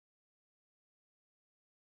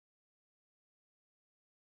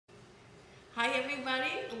Hi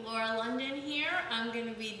everybody, Laura London here. I'm going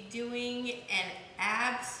to be doing an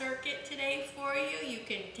ab circuit today for you. You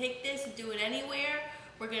can take this, do it anywhere.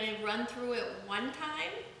 We're going to run through it one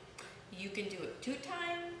time. You can do it 2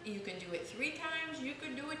 times, you can do it 3 times, you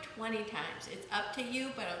can do it 20 times. It's up to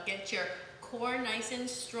you, but it'll get your core nice and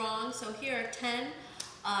strong. So here are 10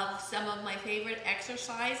 of some of my favorite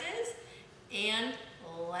exercises, and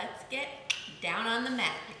let's get down on the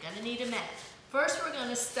mat. You're going to need a mat. First, we're going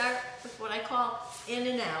to start with what I call in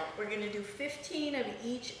and out. We're going to do 15 of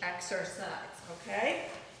each exercise, okay?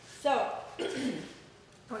 So, we're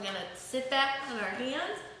going to sit back on our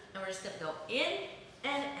hands, and we're just going to go in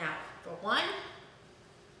and out. For 1,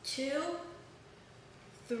 2,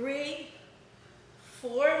 3,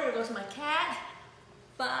 4, there goes my cat,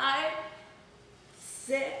 5,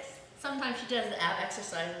 6, sometimes she does the ab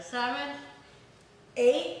exercises, 7,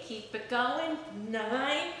 8, keep it going,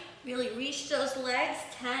 9, really reach those legs,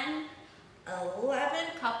 10, 11,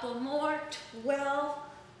 couple more, 12,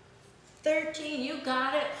 13, you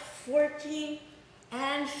got it, 14,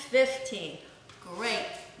 and 15. Great.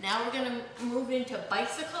 Now we're going to move into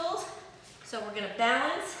bicycles. So we're going to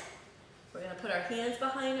balance, we're going to put our hands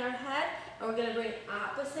behind our head, and we're going to bring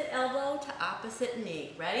opposite elbow to opposite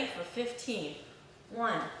knee. Ready? For 15.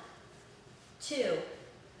 1, 2,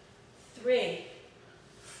 3,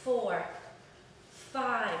 4,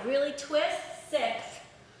 5, really twist, 6,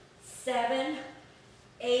 7,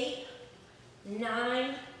 8,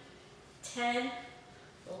 9, 10,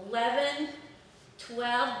 11,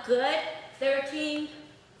 12, good, 13,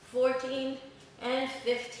 14, and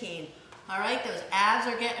 15. All right, those abs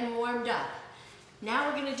are getting warmed up. Now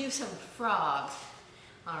we're gonna do some frogs,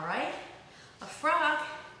 all right? A frog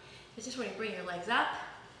is just when you bring your legs up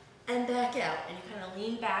and back out, and you kind of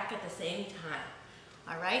lean back at the same time.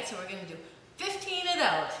 All right, so we're gonna do 15 of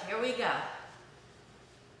those. Here we go.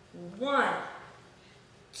 1,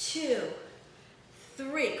 2,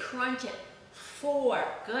 3, crunch it. 4,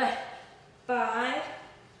 good. 5,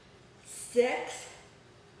 6,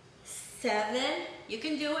 7, you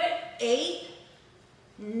can do it. 8,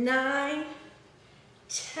 9,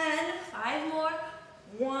 10, 5 more.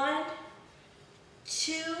 1,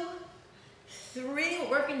 2, 3, we're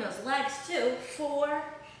working those legs too. 4,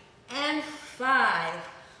 and 5.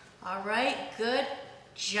 All right, good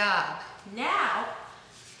job. Now,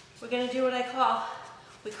 we're going to do what I call,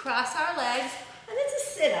 we cross our legs, and it's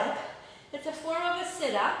a sit-up. It's a form of a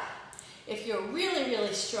sit-up. If you're really,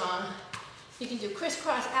 really strong, you can do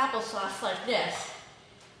crisscross applesauce like this.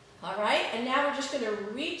 All right, and now we're just going to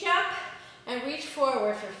reach up and reach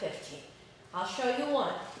forward for 15. I'll show you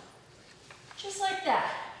one. Just like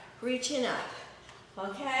that, reaching up.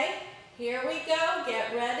 Okay, here we go,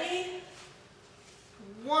 get ready.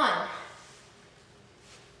 1,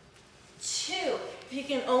 2, if you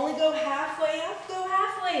can only go halfway up, go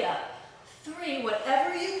halfway up. 3,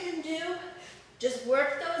 whatever you can do, just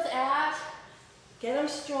work those abs, get them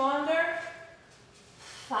stronger.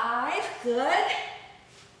 5, good.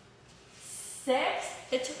 6,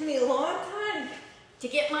 it took me a long time to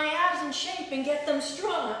get my abs in shape and get them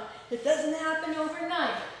strong. It doesn't happen overnight.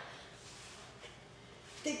 I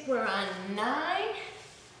think we're on 9,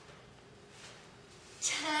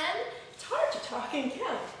 10, it's hard to talk and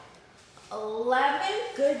count. 11,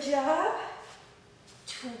 good job.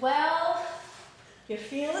 12, you're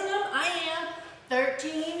feeling them? I am.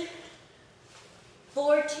 13,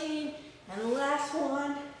 14, and last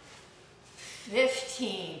one,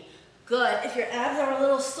 15. Good. If your abs are a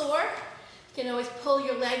little sore, you can always pull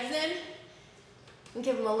your legs in and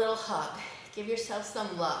give them a little hug. Give yourself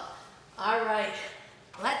some love. All right,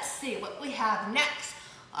 let's see what we have next.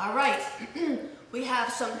 All right, we have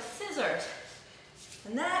some scissors.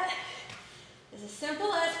 And that is as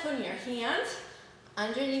simple as putting your hands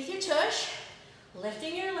underneath your tush,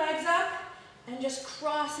 lifting your legs up, and just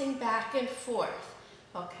crossing back and forth.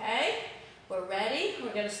 Okay? We're ready.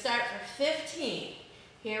 We're going to start for 15.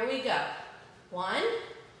 Here we go. 1,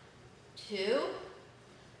 2,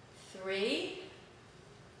 3,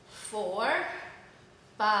 4,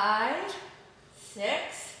 5,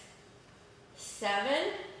 6,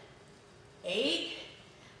 7, 8,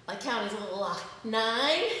 my count is a little off,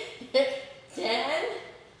 9, 10,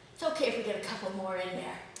 it's okay if we get a couple more in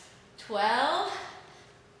there, 12,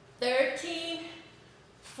 13,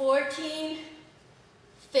 14,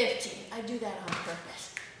 15. I do that on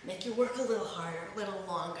purpose. Make your work a little harder, a little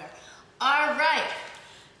longer. All right,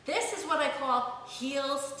 this is what I call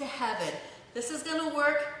heels to heaven. This is gonna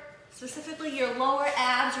work specifically your lower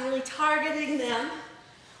abs, really targeting them.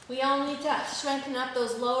 We all need to strengthen up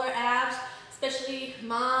those lower abs, especially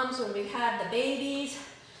moms when we've had the babies.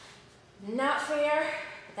 Not fair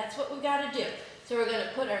that's what we got to do. So we're going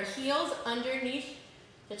to put our heels underneath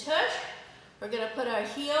the tush. We're going to put our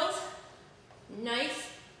heels nice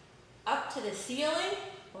up to the ceiling.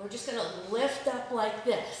 We're just going to lift up like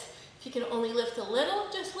this. If you can only lift a little,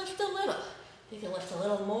 just lift a little. If you can lift a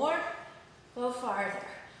little more, go farther.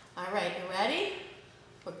 All right, you ready?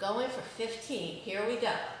 We're going for 15. Here we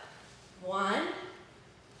go. 1,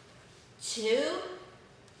 2,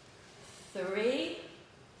 3,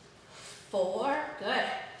 4, good.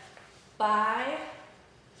 5,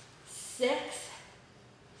 6,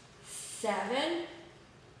 7,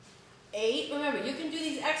 8. Remember, you can do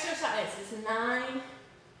these exercises. 9,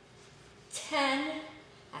 10,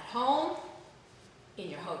 at home, in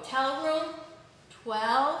your hotel room.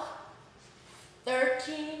 12,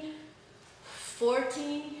 13,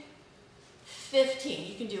 14, 15.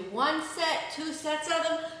 You can do 1 set, 2 sets of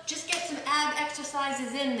them. Just get some ab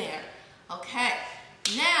exercises in there. Okay,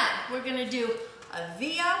 now we're gonna do a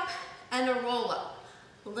V-up and a roll-up.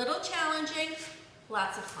 A little challenging,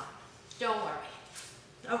 lots of fun. Don't worry.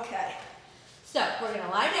 Okay, so we're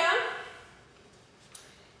gonna lie down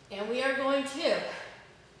and we are going to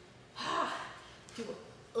do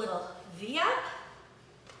a little V-up,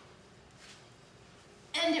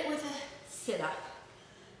 end it with a sit-up.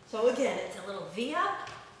 So again, it's a little V-up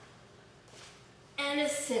and a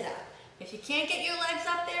sit-up. If you can't get your legs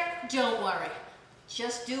up there, don't worry.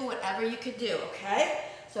 Just do whatever you could do, okay?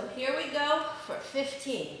 So here we go for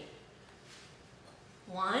 15.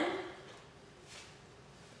 1,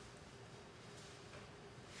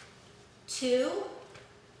 2,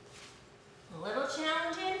 a little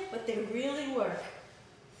challenging, but they really work.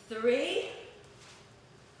 3,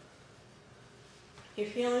 you're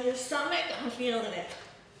feeling your stomach, I'm feeling it.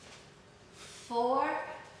 4,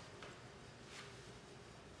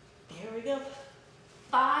 here we go.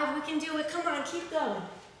 5, we can do it, come on, keep going.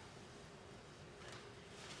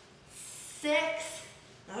 6,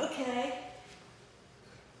 okay.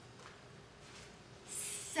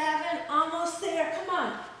 7, almost there, come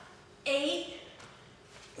on. 8,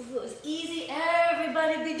 if it was easy,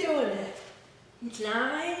 everybody be doing it.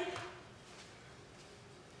 9,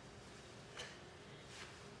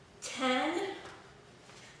 10,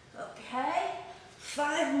 okay.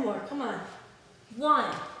 5 more, come on.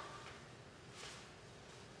 1,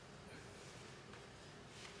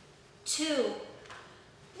 2,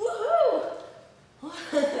 woohoo!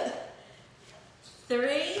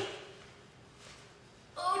 3,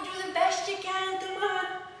 oh, do the best you can, come on.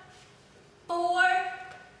 4,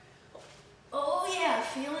 oh yeah,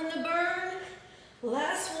 feeling the burn.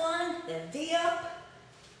 Last one, the V-up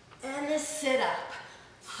and the sit-up.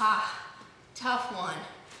 Ha, tough one.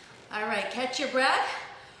 All right, catch your breath.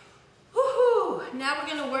 Woohoo! Now we're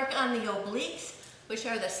gonna work on the obliques, which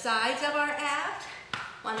are the sides of our abs.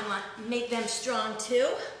 Want to make them strong too.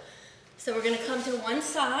 So we're gonna come to one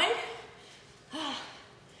side. All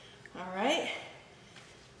right.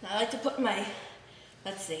 Now I like to put my,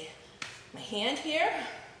 let's see, my hand here.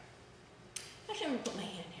 Actually, I'm gonna put my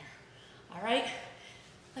hand here. All right.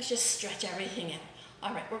 Let's just stretch everything out.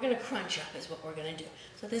 All right, we're gonna crunch up is what we're gonna do.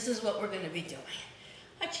 So this is what we're gonna be doing.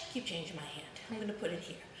 I keep changing my hand. I'm gonna put it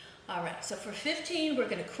here. All right, so for 15, we're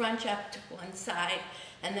gonna crunch up to one side,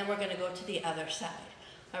 and then we're gonna go to the other side.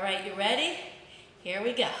 All right, you ready? Here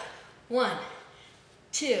we go. 1,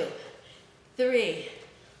 2, 3,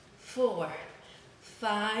 4,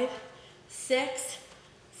 5, 6,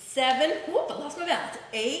 7, whoop, I lost my balance.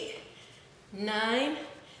 8, 9,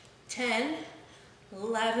 10,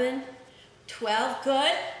 11, 12,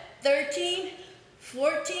 good. 13,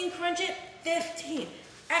 14, crunch it, 15.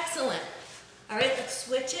 Excellent. All right, let's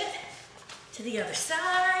switch it to the other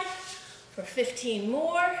side for 15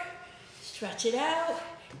 more. Stretch it out.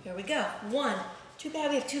 Here we go. 1, too bad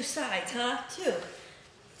we have 2 sides, huh? 2,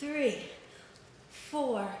 3,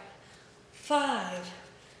 4, 5,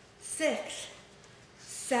 6,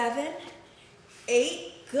 7,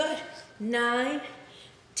 8, good. 9,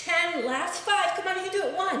 10, last 5. Come on, you can do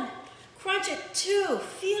it. 1, crunch it. 2,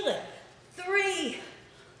 feel it. 3,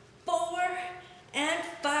 4, and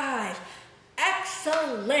 5.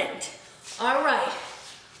 Excellent. All right,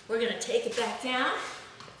 we're gonna take it back down.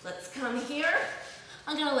 Let's come here.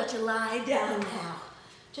 I'm gonna let you lie down now.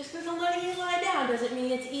 Just because I'm letting you lie down doesn't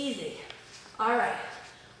mean it's easy. All right,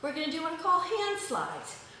 we're gonna do what I call hand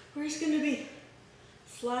slides. We're just gonna be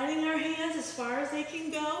sliding our hands as far as they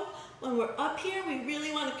can go. When we're up here, we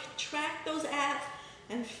really wanna contract those abs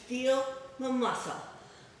and feel the muscle.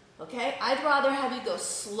 Okay, I'd rather have you go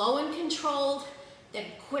slow and controlled than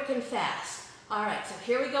quick and fast. All right, so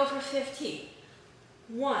here we go for 15.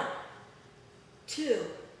 1, 2,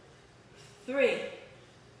 3,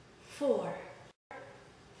 4,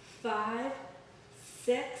 5,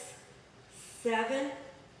 6, 7,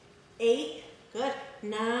 8, good,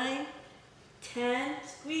 9, 10,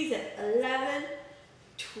 squeeze it, 11,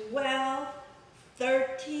 12,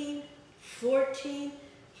 13, 14,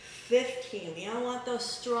 15. We all want those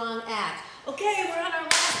strong abs. Okay, we're on our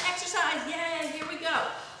last exercise. Yay, here we go.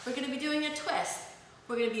 We're going to be doing a twist.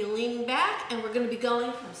 We're going to be leaning back and we're going to be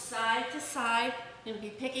going from side to side. We're going to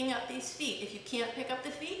be picking up these feet. If you can't pick up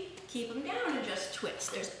the feet, keep them down and just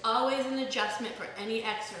twist. There's always an adjustment for any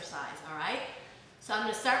exercise, all right? So I'm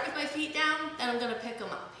going to start with my feet down, then I'm going to pick them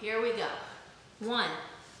up. Here we go. 1,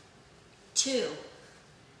 2,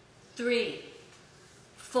 3,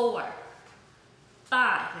 4, 5.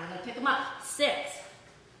 Now I'm going to pick them up. 6,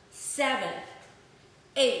 7,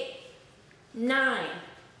 8, 9,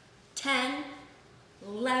 10,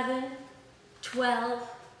 11, 12,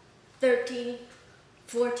 13,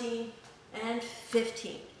 14, and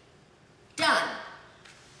 15. Done.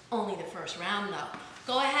 Only the first round though.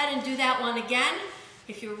 Go ahead and do that one again.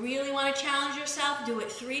 If you really want to challenge yourself, do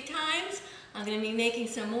it 3 times. I'm going to be making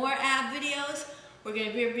some more ab videos. We're going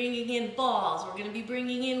to be bringing in balls. We're going to be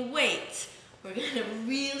bringing in weights. We're going to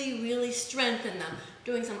really strengthen them.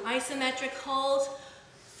 Doing some isometric holds.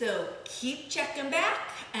 So keep checking back,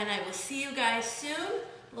 and I will see you guys soon.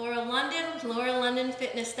 Laura London,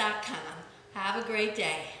 LauraLondonFitness.com. Have a great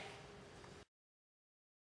day.